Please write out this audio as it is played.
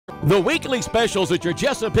The weekly specials at your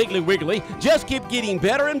Jesup Piggly Wiggly just keep getting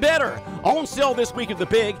better and better. On sale this week at the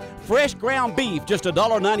Pig, fresh ground beef, just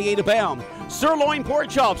 $1.98 a pound. Sirloin pork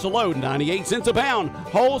chops, a load, 98 cents a pound.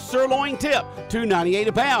 Whole sirloin tip, $2.98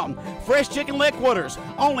 a pound. Fresh chicken leg quarters,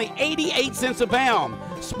 only 88 cents a pound.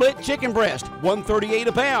 Split chicken breast, $1.38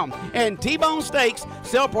 a pound. And T-bone steaks,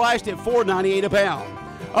 sell priced at $4.98 a pound.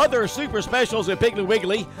 Other super specials at Piggly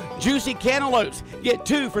Wiggly: juicy cantaloupes, get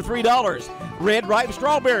 2 for $3. Red ripe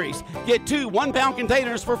strawberries, get 2 1-pound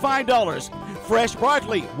containers for $5. Fresh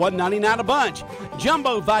broccoli, $1.99 a bunch.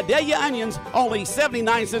 Jumbo Vidalia onions, only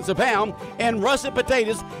 79 cents a pound. And russet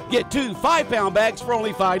potatoes, get 2 5-pound bags for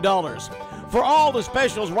only $5. For all the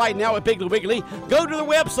specials right now at Piggly Wiggly, go to the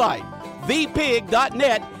website,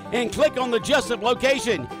 thepig.net, and click on the Jesup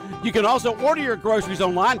location. You can also order your groceries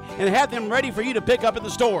online and have them ready for you to pick up at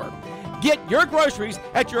the store. Get your groceries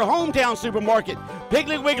at your hometown supermarket,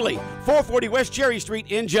 Piggly Wiggly, 440 West Cherry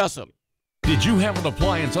Street in Jesup. Did you have an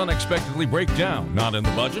appliance unexpectedly break down? Not in the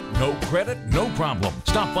budget? No credit? No problem.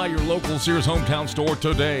 Stop by your local Sears Hometown store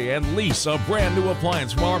today and lease a brand new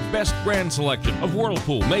appliance from our best brand selection of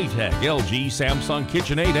Whirlpool, Maytag, LG, Samsung,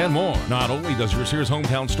 KitchenAid, and more. Not only does your Sears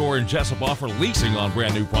Hometown store in Jesup offer leasing on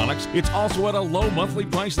brand new products, it's also at a low monthly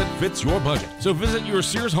price that fits your budget. So visit your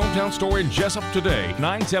Sears Hometown store in Jesup today,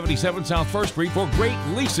 977 South 1st Street, for great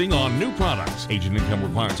leasing on new products. Age and income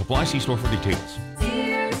required supply. See store for details.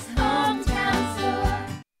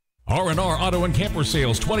 R&R Auto and Camper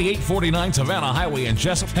Sales, 2849 Savannah Highway in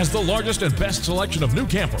Jesup, has the largest and best selection of new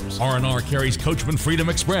campers. R&R carries Coachman Freedom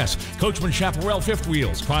Express, Coachman Chaparral fifth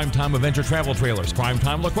wheels, Primetime Avenger travel trailers,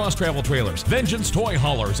 Primetime Lacrosse travel trailers, Vengeance toy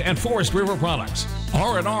haulers, and Forest River products.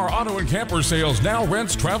 R&R Auto and Camper Sales now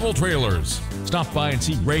rents travel trailers. Stop by and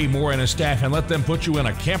see Ray Moore and his staff and let them put you in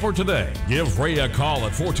a camper today. Give Ray a call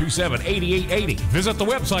at 427-8880. Visit the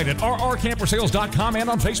website at rrcampersales.com and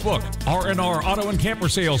on Facebook. R&R Auto and Camper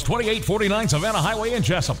Sales, 2849 Savannah Highway in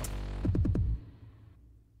Jesup.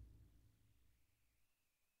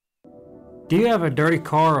 Do you have a dirty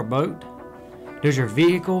car or boat? Does your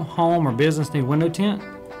vehicle, home, or business need window tint?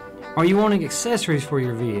 Are you wanting accessories for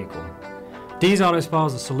your vehicle? D's Auto Spa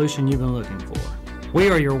is the solution you've been looking for. We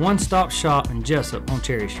are your one-stop shop in Jesup on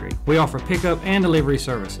Cherry Street. We offer pickup and delivery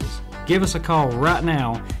services. Give us a call right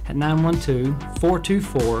now at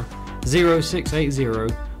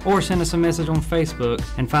 912-424-0680 or send us a message on Facebook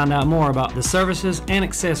and find out more about the services and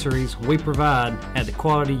accessories we provide at the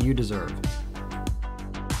quality you deserve.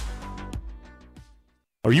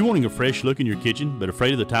 Are you wanting a fresh look in your kitchen, but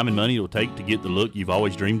afraid of the time and money it will take to get the look you've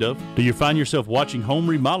always dreamed of? Do you find yourself watching home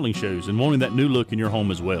remodeling shows and wanting that new look in your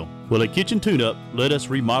home as well? Well, at Kitchen Tune-Up, let us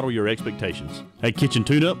remodel your expectations. At Kitchen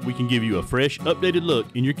Tune-Up, we can give you a fresh, updated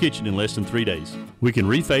look in your kitchen in less than 3 days. We can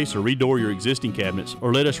reface or redoor your existing cabinets,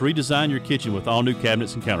 or let us redesign your kitchen with all new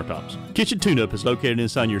cabinets and countertops. Kitchen Tune-Up is located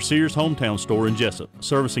inside your Sears Hometown store in Jesup,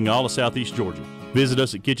 servicing all of Southeast Georgia. Visit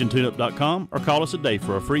us at kitchentuneup.com or call us today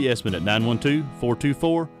for a free estimate at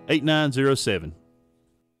 912-424-8907.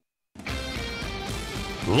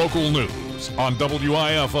 Local news on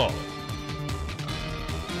WIFO.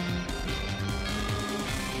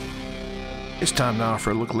 It's time now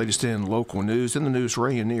for a look at the latest in local news. In the news,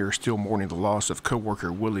 Rayonier is still mourning the loss of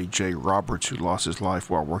co-worker Willie J. Roberts, who lost his life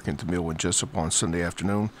while working at the mill in Jesup on Sunday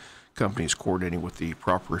afternoon. Company is coordinating with the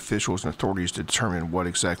proper officials and authorities to determine what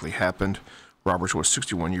exactly happened. Roberts was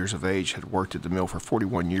 61 years of age, had worked at the mill for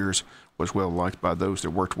 41 years, was well liked by those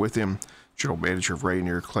that worked with him. General Manager of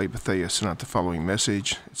Rayonier, Clay Bethea, sent out the following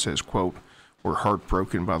message. It says, quote, "We're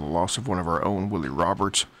heartbroken by the loss of one of our own, Willie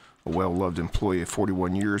Roberts, a well-loved employee of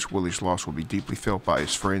 41 years. Willie's loss will be deeply felt by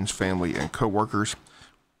his friends, family, and co-workers.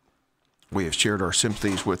 We have shared our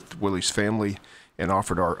sympathies with Willie's family and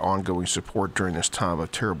offered our ongoing support during this time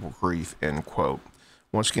of terrible grief," end quote.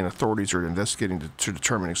 Once again, authorities are investigating to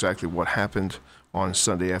determine exactly what happened on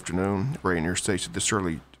Sunday afternoon. Rayonier states at this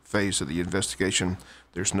early phase of the investigation,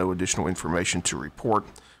 there's no additional information to report.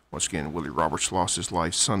 Once again, Willie Roberts lost his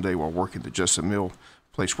life Sunday while working at the Jesup Mill,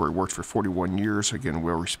 place where he worked for 41 years. Again,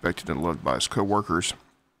 well respected and loved by his co-workers.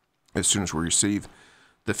 As soon as we receive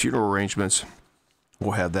the funeral arrangements,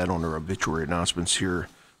 we'll have that on our obituary announcements here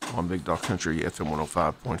on Big Dog Country FM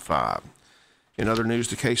 105.5. In other news,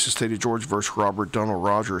 the case of State of Georgia versus Robert Donald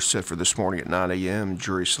Rogers set for this morning at 9 a.m.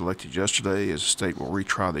 Jury selected yesterday as the state will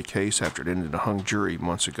retry the case after it ended in a hung jury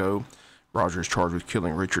months ago. Rogers charged with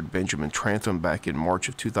killing Richard Benjamin Trantham back in March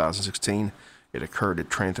of 2016. It occurred at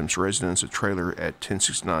Trantham's residence, a trailer at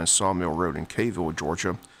 1069 Sawmill Road in Caeville,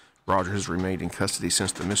 Georgia. Rogers has remained in custody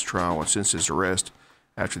since the mistrial and since his arrest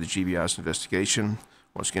after the GBI's investigation.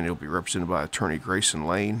 Once again, he'll be represented by attorney Grayson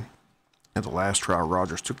Lane. At the last trial,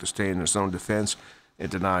 Rogers took the stand in his own defense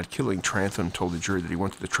and denied killing Trantham, told the jury that he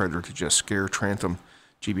went to the trailer to just scare Trantham.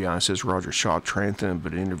 GBI says Rogers shot Trantham,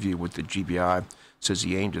 but an interview with the GBI says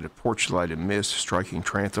he aimed at a porch light and missed, striking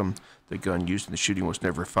Trantham. The gun used in the shooting was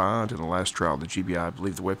never found. In the last trial, the GBI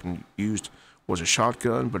believed the weapon used was a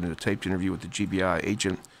shotgun, but in a taped interview with the GBI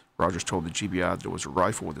agent, Rogers told the GBI that it was a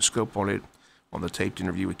rifle with a scope on it. On the taped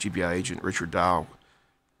interview with GBI agent Richard Dow,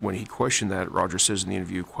 when he questioned that, Rogers says in the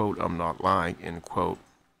interview, quote, "I'm not lying," end quote.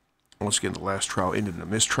 Once again, the last trial ended in a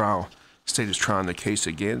mistrial. The state is trying the case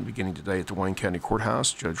again, beginning today at the Wayne County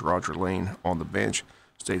Courthouse. Judge Roger Lane on the bench.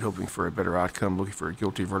 State hoping for a better outcome, looking for a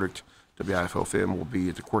guilty verdict. WIFO will be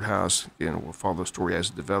at the courthouse, and we'll follow the story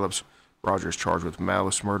as it develops. Rogers charged with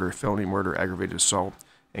malice murder, felony murder, aggravated assault,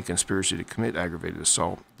 and conspiracy to commit aggravated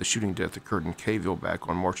assault. The shooting death occurred in Kayville back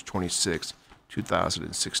on March 26,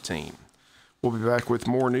 2016. We'll be back with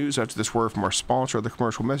more news after this word from our sponsor, other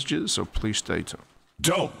commercial messages, so please stay tuned.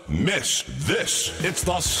 Don't miss this. It's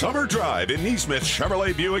the Summer Drive in Neesmith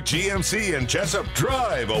Chevrolet Buick GMC and Jesup.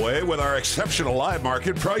 Drive away with our exceptional live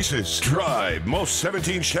market prices. Drive most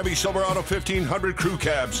 17 Chevy Silverado 1500 crew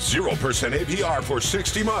cabs, 0% APR for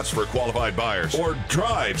 60 months for qualified buyers. Or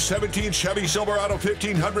drive 17 Chevy Silverado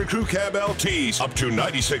 1500 crew cab LTs up to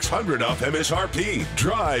 $9,600 off MSRP.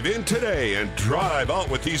 Drive in today and drive out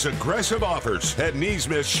with these aggressive offers at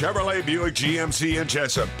Neesmith Chevrolet Buick GMC and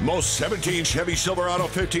Jesup. Most 17 Chevy Silverado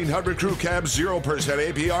 1500 crew cab, 0%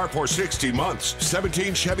 APR for 60 months.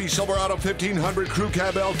 17 Chevy Silverado 1500 crew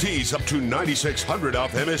cab LTs up to $9,600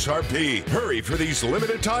 off MSRP. Hurry for these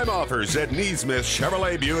limited time offers at Neesmith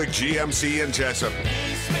Chevrolet Buick GMC and Jesup.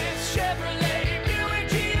 Neesmith Chevrolet Buick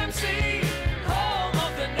GMC, home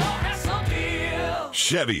of the no-hassle deal.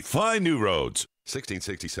 Chevy, find new roads.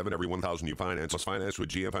 1667 every 1,000 you finance. Plus finance with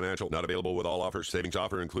GM Financial. Not available with all offers. Savings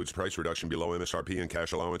offer includes price reduction below MSRP and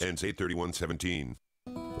cash allowance. Ends 8/31/17.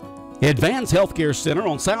 Advance Healthcare Center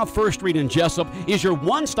on South 1st Street in Jesup is your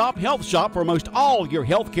one-stop health shop for most all your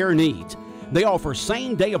healthcare needs. They offer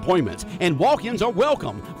same-day appointments, and walk-ins are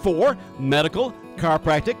welcome for medical,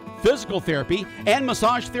 chiropractic, physical therapy, and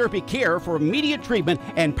massage therapy care for immediate treatment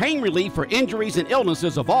and pain relief for injuries and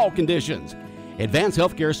illnesses of all conditions. Advance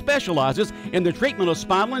Healthcare specializes in the treatment of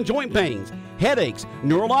spinal and joint pains, headaches,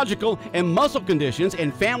 neurological and muscle conditions,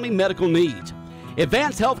 and family medical needs.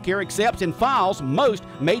 Advance Healthcare accepts and files most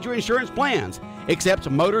major insurance plans, accepts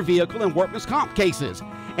motor vehicle and workman's comp cases,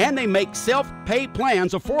 and they make self-pay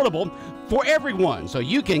plans affordable for everyone so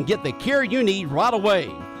you can get the care you need right away.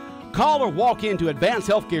 Call or walk into Advance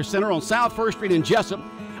Healthcare Center on South 1st Street in Jesup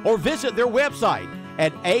or visit their website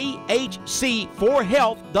at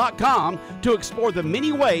ahc4health.com to explore the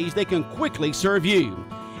many ways they can quickly serve you.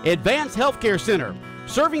 Advance Healthcare Center,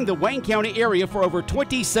 serving the Wayne County area for over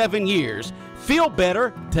 27 years. Feel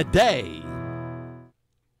better today.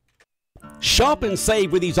 Shop and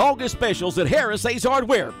save with these August specials at Harris Ace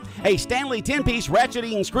Hardware. A Stanley 10-piece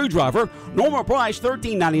ratcheting screwdriver, normal price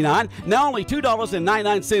 $13.99, now only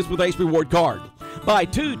 $2.99 with Ace Reward Card. Buy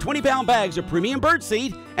 2 20-pound bags of premium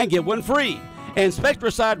birdseed and get one free. And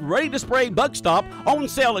Spectracide Ready to Spray Bug Stop on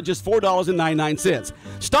sale at just $4.99.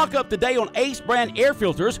 Stock up today on Ace brand air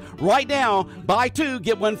filters. Right now, buy 2,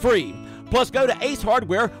 get 1 free. Plus, go to Ace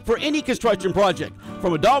Hardware for any construction project.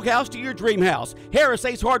 From a doghouse to your dream house. Harris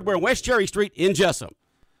Ace Hardware, West Cherry Street in Jesup.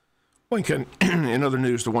 Wayne County, in other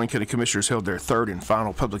news, the Wayne County Commissioners held their third and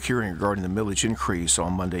final public hearing regarding the millage increase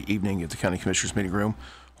on Monday evening at the County Commissioners meeting room.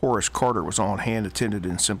 Horace Carter was on hand, attended,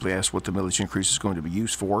 and simply asked what the millage increase is going to be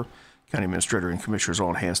used for. County Administrator and Commissioners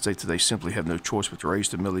on hand state that they simply have no choice but to raise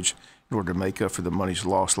the millage in order to make up for the monies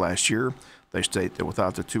lost last year. They state that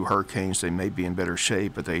without the 2 hurricanes, they may be in better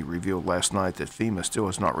shape, but they revealed last night that FEMA still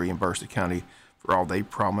has not reimbursed the county for all they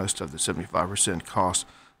promised of the 75% cost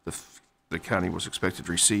the county was expected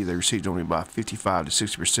to receive. They received only about 55 to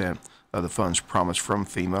 60% of the funds promised from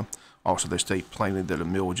FEMA. Also, they state plainly that a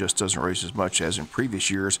mill just doesn't raise as much as in previous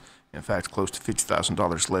years. In fact, close to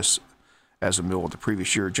 $50,000 less as a mill of the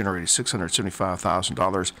previous year generated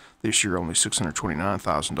 $675,000. This year, only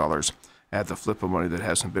 $629,000. Add the flip of money that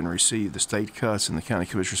hasn't been received, the state cuts, and the county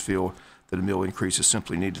commissioners feel that a mill increase is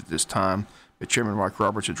simply needed at this time. But Chairman Mike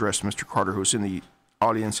Roberts addressed Mr. Carter, who is in the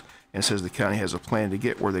audience, and says the county has a plan to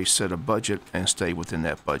get where they set a budget and stay within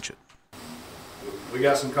that budget. We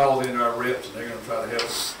got some calls into our reps, and they're going to try to help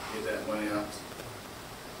us get that money out.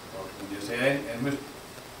 And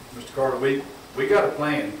Mr. Carter, we got a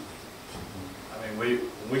plan. I mean, when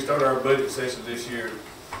we started our budget session this year,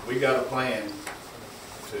 we got a plan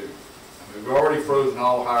we've already frozen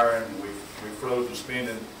all hiring, we've frozen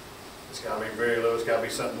spending. It's got to be very low. It's got to be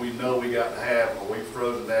something we know we got to have, or we've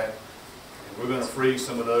frozen that. And we're going to freeze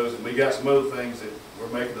some of those, and we got some other things that we're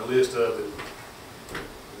making a list of that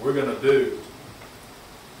we're gonna do,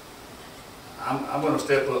 I'm gonna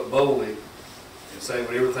step up boldly and say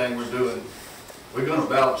with everything we're doing, we're gonna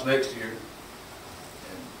balance next year.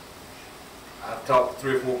 And I've talked to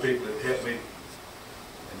 3 or 4 people that helped me,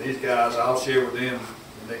 and these guys, I'll share with them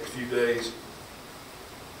in the next few days.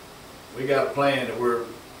 We got a plan that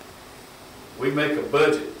we make a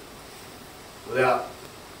budget without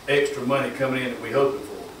extra money coming in that we hoping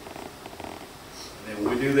for. And then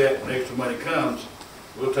when we do that, when extra money comes,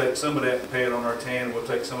 we'll take some of that and pay it on our tan. We'll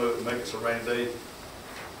take some of it and make us a rainy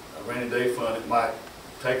day fund. It might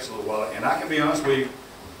take us a little while. And I can be honest with you,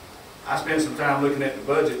 I spent some time looking at the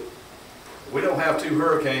budget. If we don't have 2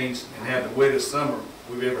 hurricanes and have the wettest summer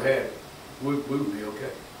we've ever had, we would be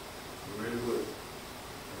okay. We really would.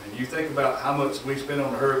 I mean, you think about how much we spend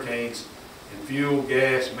on the hurricanes in fuel,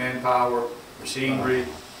 gas, manpower, machinery,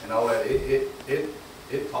 and all that.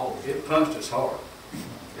 It punched us hard.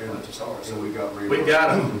 So we gotta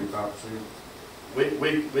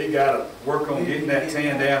work on getting that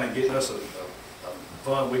tan down and getting us a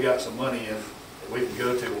fund. We got some money in that we can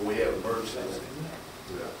go to when we have emergencies.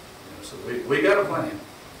 So we got a plan.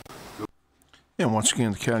 And once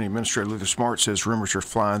again, the county administrator, Luther Smart, says rumors are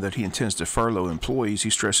flying that he intends to furlough employees. He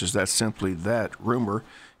stresses that's simply that, rumor.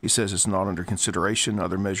 He says it's not under consideration.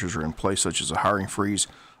 Other measures are in place, such as a hiring freeze,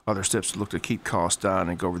 other steps to look to keep costs down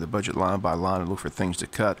and go over the budget line by line and look for things to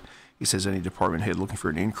cut. He says any department head looking for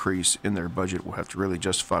an increase in their budget will have to really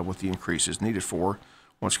justify what the increase is needed for.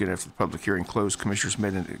 Once again, after the public hearing closed, commissioners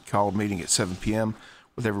made a called meeting at 7 p.m.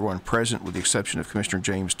 with everyone present, with the exception of Commissioner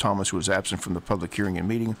James Thomas, who was absent from the public hearing and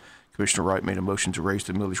meeting. Commissioner Wright made a motion to raise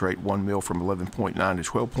the millage rate 1 mil from 11.9 to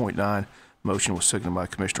 12.9. Motion was seconded by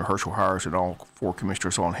Commissioner Herschel Hires, and all 4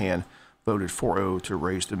 commissioners on hand voted 4-0 to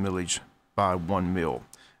raise the millage by 1 mil.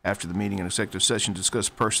 After the meeting, an executive session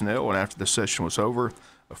discussed personnel, and after the session was over,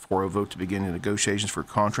 a 4-0 vote to begin the negotiations for a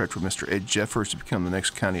contract with Mr. Ed Jeffers to become the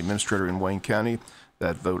next county administrator in Wayne County.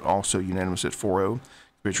 That vote also unanimous at 4-0.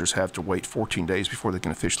 Commissioners have to wait 14 days before they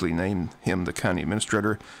can officially name him the county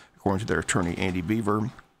administrator, according to their attorney, Andy Beaver.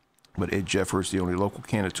 But Ed Jeffers, the only local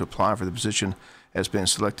candidate to apply for the position, has been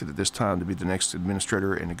selected at this time to be the next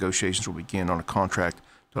administrator, and negotiations will begin on a contract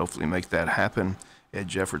to hopefully make that happen. Ed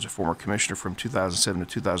Jeffers, a former commissioner from 2007 to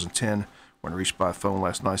 2010, when reached by phone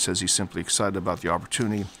last night, says he's simply excited about the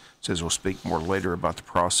opportunity, says he'll speak more later about the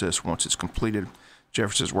process once it's completed.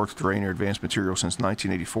 Jeffers has worked with Rainier Advanced Materials since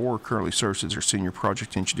 1984, currently serves as their senior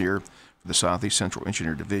project engineer for the Southeast Central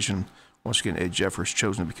Engineer Division. Once again, Ed Jeffers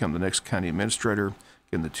chosen to become the next county administrator.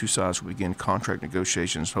 Again, the 2 sides will begin contract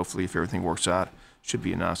negotiations. Hopefully, if everything works out, should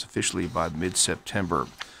be announced officially by mid-September.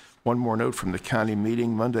 One more note from the county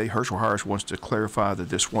meeting Monday. Herschel Hires wants to clarify that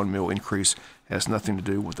this 1 mil increase has nothing to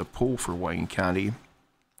do with the pool for Wayne County.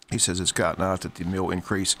 He says it's gotten out that the mill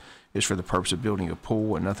increase is for the purpose of building a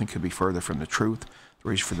pool, and nothing could be further from the truth. The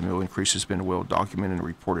reason for the mill increase has been well documented and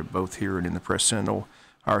reported both here and in the Press Sentinel.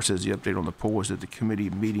 Hire says the update on the pool is that the committee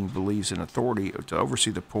meeting believes an authority to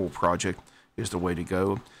oversee the pool project is the way to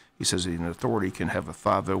go. He says that an authority can have a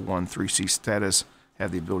 501(c) status,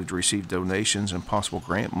 have the ability to receive donations and possible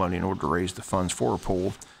grant money in order to raise the funds for a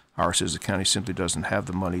pool. Hire says the county simply doesn't have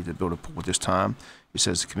the money to build a pool at this time. He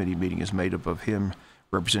says the committee meeting is made up of him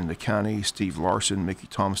representing the county, Steve Larson, Mickey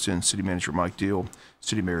Thomaston, City Manager Mike Deal,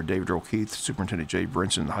 City Mayor David Earl Keith, Superintendent Jay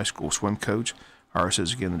Brinson, and the high school swim coach. Hire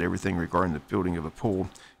says again that everything regarding the building of a pool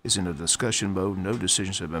is in a discussion mode. No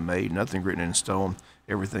decisions have been made, nothing written in stone.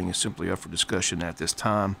 Everything is simply up for discussion at this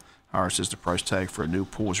time. Hire says the price tag for a new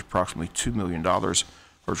pool is approximately $2 million.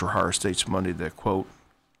 Herschel Hire states Monday that, quote,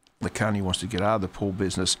 the county wants to get out of the pool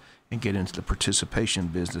business and get into the participation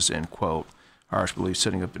business, end quote. Hire believes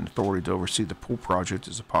setting up an authority to oversee the pool project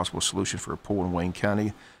is a possible solution for a pool in Wayne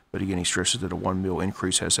County. But again, he stresses that a 1 mil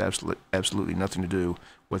increase has absolutely nothing to do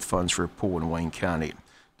with funds for a pool in Wayne County.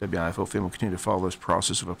 WIFO film will continue to follow this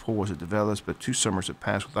process of a pool as it develops, but 2 summers have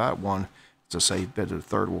passed without one. It's a safe bet that the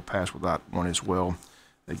third will pass without one as well.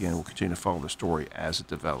 Again, we'll continue to follow the story as it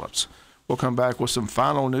develops. We'll come back with some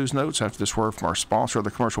final news notes after this word from our sponsor of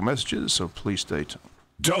the commercial messages, so please stay tuned.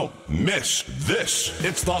 Don't miss this.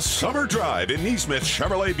 It's the Summer Drive in Neesmith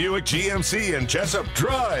Chevrolet Buick GMC and Jesup.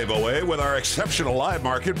 Drive away with our exceptional live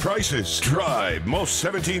market prices. Drive most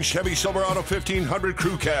 17 Chevy Silverado 1500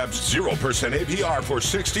 crew cabs, 0% APR for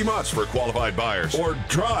 60 months for qualified buyers. Or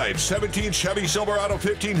drive 17 Chevy Silverado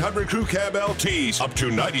 1500 crew cab LTs up to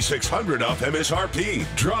 $9,600 off MSRP.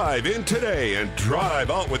 Drive in today and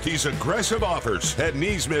drive out with these aggressive offers at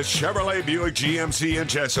Neesmith Chevrolet Buick GMC and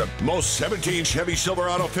Jesup. Most 17 Chevy Silverado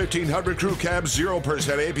Silverado 1500 Crew Cab 0%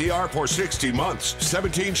 APR for 60 months.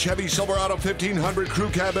 17 Chevy Silverado 1500 Crew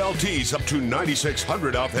Cab LTs up to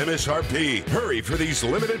 $9,600 off MSRP. Hurry for these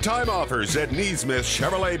limited time offers at Neesmith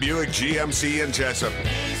Chevrolet Buick GMC in Jesup.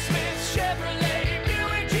 Neesmith Chevrolet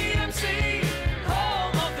Buick GMC,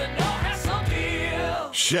 home of the no-hassle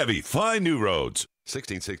deal. Chevy, find new roads.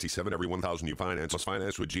 1667 every 1,000 you finance. Plus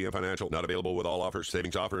finance with GM Financial. Not available with all offers.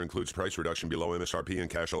 Savings offer includes price reduction below MSRP and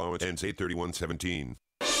cash allowance. Ends 8/31/17.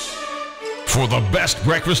 For the best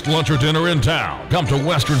breakfast, lunch, or dinner in town, come to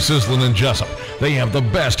Western Sizzlin' in Jesup. They have the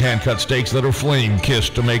best hand-cut steaks that are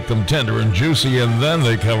flame-kissed to make them tender and juicy, and then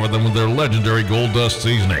they cover them with their legendary Gold Dust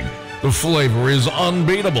seasoning. The flavor is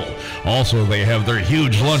unbeatable. Also, they have their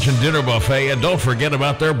huge lunch and dinner buffet, and don't forget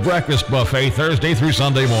about their breakfast buffet Thursday through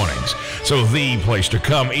Sunday mornings. So the place to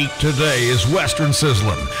come eat today is Western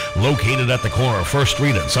Sizzlin', located at the corner of 1st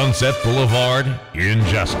Street and Sunset Boulevard in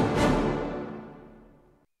Jesup.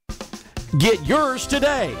 Get yours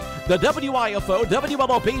today. The WIFO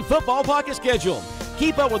WLOP Football Pocket Schedule.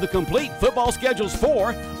 Keep up with the complete football schedules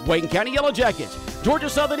for Wayne County Yellow Jackets, Georgia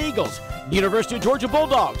Southern Eagles, University of Georgia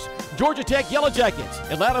Bulldogs, Georgia Tech Yellow Jackets,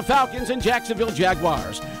 Atlanta Falcons, and Jacksonville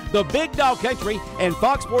Jaguars. The Big Dog Country and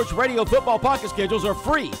Fox Sports Radio football pocket schedules are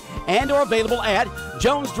free and are available at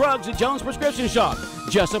Jones Drugs and Jones Prescription Shop,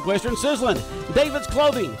 Jesup Western Sizzlin', David's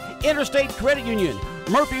Clothing, Interstate Credit Union,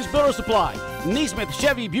 Murphy's Builder Supply, Neesmith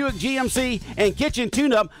Chevy Buick GMC, and Kitchen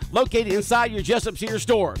Tune-Up located inside your Jesup Sears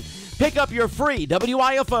store. Pick up your free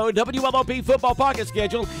WIFO WLOP football pocket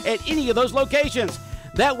schedule at any of those locations.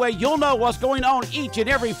 That way you'll know what's going on each and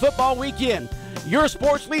every football weekend. Your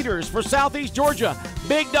sports leaders for Southeast Georgia,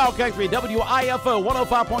 Big Dog Country, WIFO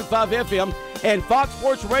 105.5 FM, and Fox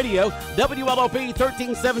Sports Radio, WLOP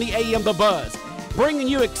 1370 AM The Buzz. Bringing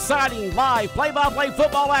you exciting live play-by-play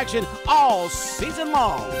football action all season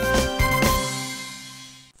long.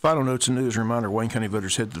 Final notes and news. Reminder, Wayne County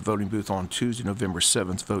voters head to the voting booth on Tuesday, November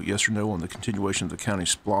 7th. Vote yes or no on the continuation of the county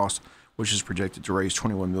SPLOST, which is projected to raise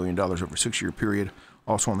 $21 million over a 6-year period.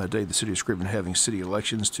 Also on that day, the city of Scriven having city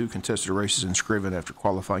elections, 2 contested races in Scriven after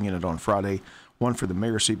qualifying in it on Friday, one for the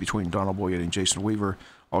mayor seat between Donald Boyette and Jason Weaver.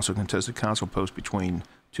 Also contested council post between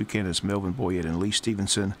 2 candidates, Melvin Boyette and Lee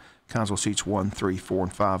Stevenson. Council seats 1, 3, 4,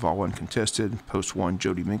 and 5, all uncontested. Post 1,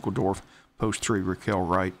 Jody Minkeldorf. Post 3, Raquel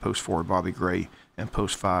Wright. Post 4, Bobby Gray. And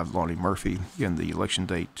Post 5, Lonnie Murphy. Again, the election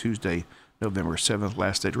date, Tuesday, November 7th.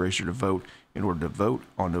 Last day to register to vote in order to vote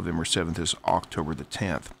on November 7th is October the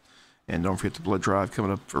 10th. And don't forget the blood drive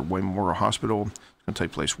coming up for Wayne Memorial Hospital. It's going to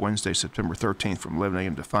take place Wednesday, September 13th from 11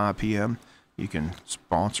 a.m. to 5 p.m. You can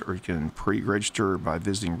sponsor or you can pre-register by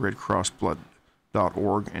visiting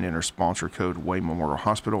redcrossblood.org and enter sponsor code Wayne Memorial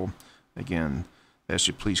Hospital. Again, I ask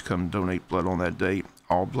you please come donate blood on that date.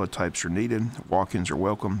 All blood types are needed. Walk-ins are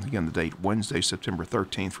welcome. Again, the date Wednesday, September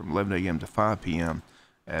 13th from 11 a.m. to 5 p.m.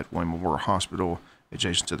 at Wayne Memorial Hospital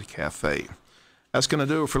adjacent to the cafe. That's going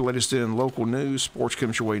to do it for the latest in local news. Sports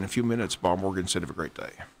comes your way in a few minutes. Bob Morgan said have a great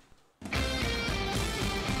day.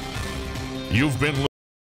 You've been